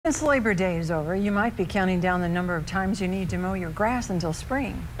Since Labor Day is over, you might be counting down the number of times you need to mow your grass until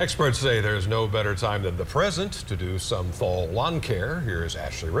spring. Experts say there's no better time than the present to do some fall lawn care. Here's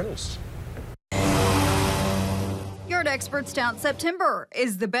Ashley Reynolds. Yard experts tout September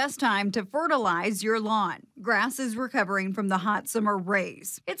is the best time to fertilize your lawn. Grass is recovering from the hot summer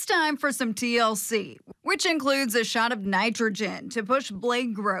rays. It's time for some TLC, which includes a shot of nitrogen to push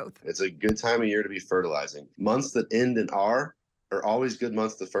blade growth. It's a good time of year to be fertilizing. Months that end in R are always good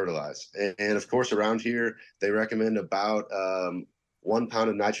months to fertilize. And of course, around here, they recommend about 1 pound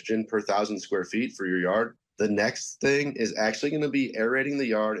of nitrogen per 1,000 square feet for your yard. The next thing is actually going to be aerating the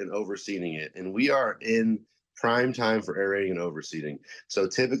yard and overseeding it. And we are in prime time for aerating and overseeding. So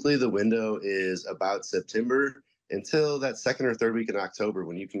typically the window is about September until that second or third week in October,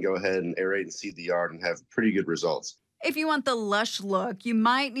 when you can go ahead and aerate and seed the yard and have pretty good results. If you want the lush look, you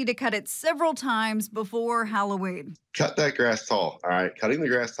might need to cut it several times before Halloween. Cut that grass tall, all right? Cutting the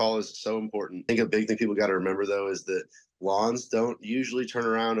grass tall is so important. I think a big thing people got to remember, though, is that lawns don't usually turn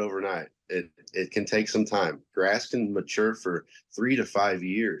around overnight. It can take some time. Grass can mature for 3 to 5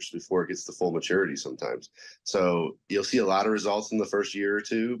 years before it gets to full maturity sometimes. So you'll see a lot of results in the first year or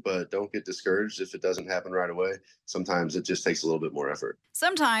two, but don't get discouraged if it doesn't happen right away. Sometimes it just takes a little bit more effort.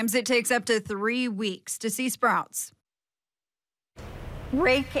 Sometimes it takes up to 3 weeks to see sprouts.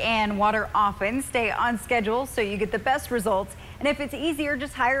 Rake and water often stay on schedule so you get the best results. And if it's easier,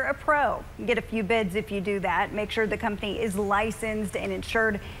 just hire a pro. You get a few bids if you do that. Make sure the company is licensed and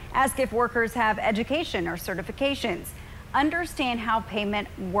insured. Ask if workers have education or certifications. Understand how payment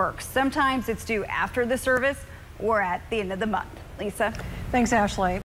works. Sometimes it's due after the service or at the end of the month. Lisa? Thanks, Ashley.